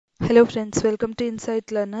Hello friends, welcome to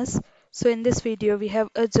Insight Learners. So in this video we have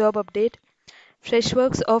a job update.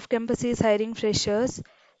 Freshworks off campus is hiring freshers.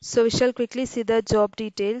 So we shall quickly see the job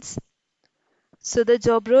details. So the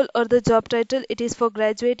job role or the job title, it is for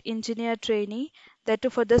graduate engineer trainee, that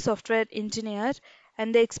too for the software engineer,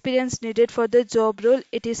 and the experience needed for the job role,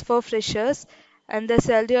 it is for freshers, and the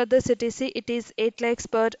salary or the CTC, it is 8 lakhs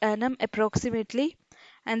per annum approximately,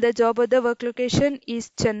 and the job or the work location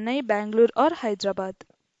is Chennai, Bangalore or Hyderabad.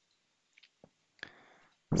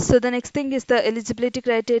 So the next thing is the eligibility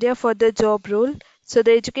criteria for the job role. So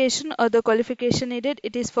the education or the qualification needed,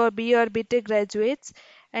 it is for B or BTech graduates,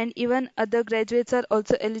 and even other graduates are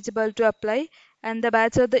also eligible to apply. And the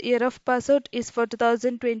batch or the year of pass out is for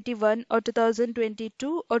 2021 or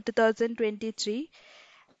 2022 or 2023,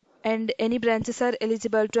 and any branches are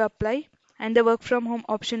eligible to apply, and the work from home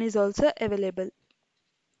option is also available.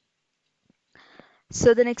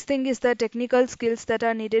 So the next thing is the technical skills that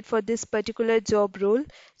are needed for this particular job role.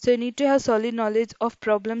 So you need to have solid knowledge of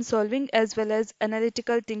problem solving as well as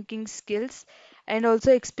analytical thinking skills, and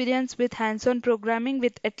also experience with hands-on programming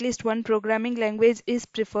with at least one programming language is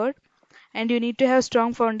preferred. And you need to have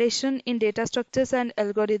strong foundation in data structures and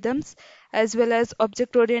algorithms as well as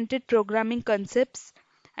object-oriented programming concepts,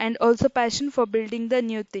 and also passion for building the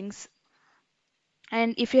new things.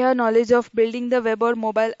 And if you have knowledge of building the web or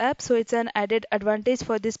mobile app, so it's an added advantage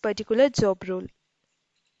for this particular job role.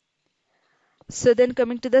 So then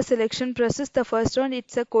coming to the selection process, the first round,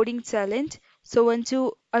 it's a coding challenge. So once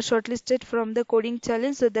you are shortlisted from the coding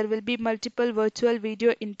challenge, so there will be multiple virtual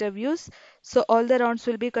video interviews. So all the rounds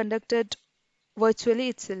will be conducted virtually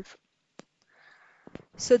itself.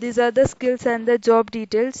 So these are the skills and the job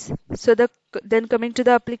details. So then coming to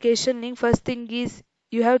the application link, first thing is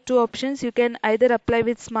you have two options. You can either apply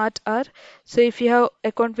with Smart R. So if you have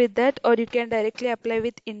account with that, or you can directly apply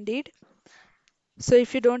with Indeed. So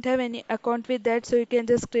if you don't have any account with that, so you can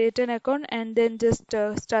just create an account and then just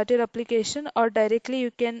start your application, or directly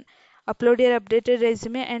you can upload your updated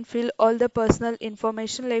resume and fill all the personal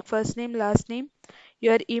information like first name, last name,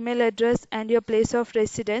 your email address and your place of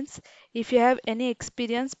residence. If you have any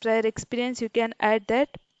experience, prior experience, you can add that,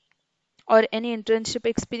 or any internship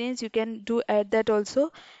experience, you can do add that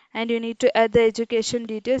also. And you need to add the education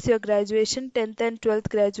details, your graduation, 10th and 12th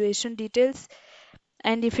graduation details.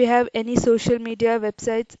 And if you have any social media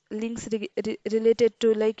websites links related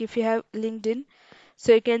to, like if you have LinkedIn,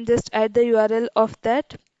 so you can just add the URL of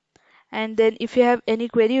that. And then if you have any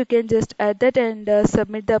query, you can just add that and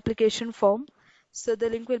submit the application form. So the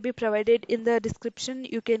link will be provided in the description.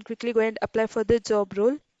 You can quickly go and apply for the job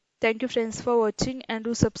role. Thank you friends for watching, and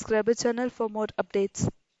do subscribe the channel for more updates.